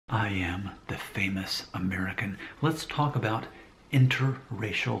I am the famous American. Let's talk about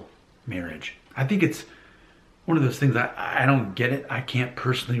interracial marriage. I think it's one of those things I don't get it. I can't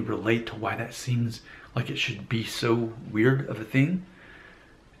personally relate to why that seems like it should be so weird of a thing.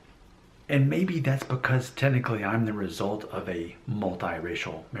 And maybe that's because technically I'm the result of a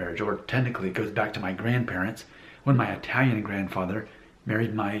multiracial marriage, or technically it goes back to my grandparents when my Italian grandfather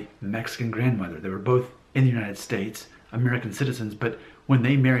married my Mexican grandmother. They were both in the United States, American citizens, but when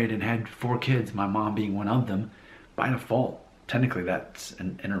they married and had 4 kids, my mom being one of them, by default, technically that's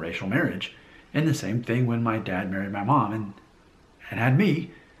an interracial marriage. And the same thing when my dad married my mom and had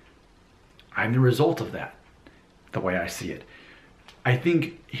me, I'm the result of that, the way I see it. I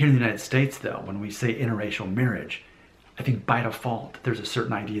think here in the United States, though, when we say interracial marriage, I think by default, there's a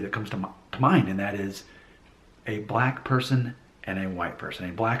certain idea that comes to mind, and that is a black person and a white person,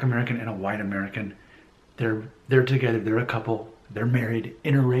 a black American and a white American. They're together, they're a couple, they're married,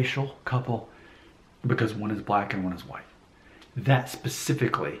 interracial couple, because one is black and one is white. That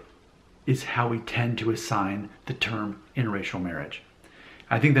specifically is how we tend to assign the term interracial marriage.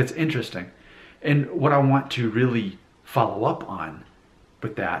 I think that's interesting. And what I want to really follow up on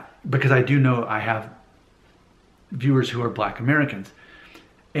with that, because I do know I have viewers who are black Americans,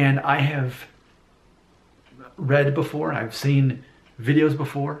 and I have read before, I've seen videos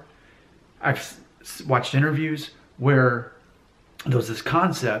before, I've watched interviews where there's this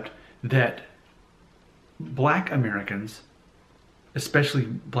concept that black Americans, especially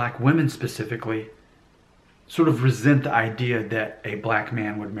black women specifically, sort of resent the idea that a black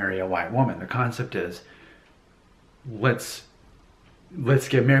man would marry a white woman. The concept is, let's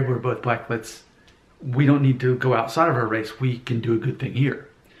get married, we're both black, we don't need to go outside of our race, we can do a good thing here.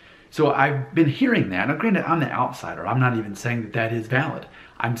 So I've been hearing that. Now granted, I'm the outsider. I'm not even saying that that is valid.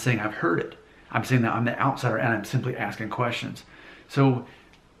 I'm saying I've heard it. I'm saying that I'm the outsider and I'm simply asking questions. So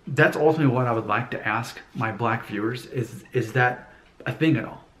that's ultimately what I would like to ask my black viewers is that a thing at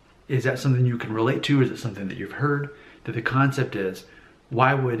all? Is that something you can relate to? Is it something that you've heard? That the concept is,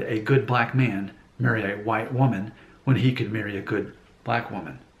 why would a good black man marry a white woman when he could marry a good black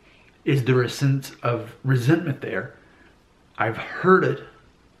woman? Is there a sense of resentment there? I've heard it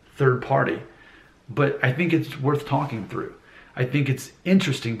third party, but I think it's worth talking through. I think it's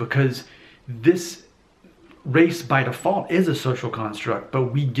interesting because this race by default is a social construct, but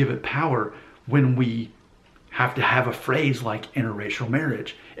we give it power when we have to have a phrase like interracial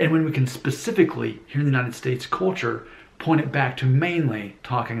marriage. And when we can specifically, here in the United States culture, point it back to mainly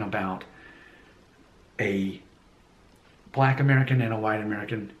talking about a black American and a white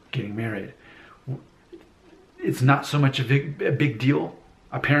American getting married. It's not so much a big deal,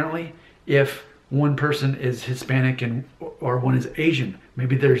 apparently, if one person is Hispanic or one is Asian.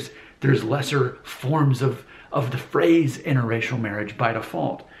 Maybe there's lesser forms of the phrase interracial marriage by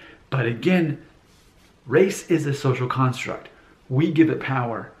default. But again, race is a social construct. We give it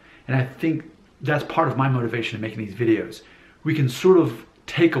power. And I think that's part of my motivation in making these videos. We can sort of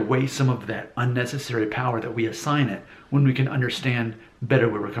take away some of that unnecessary power that we assign it when we can understand better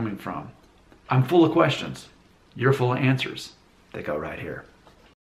where we're coming from. I'm full of questions. You're full of answers. They go right here.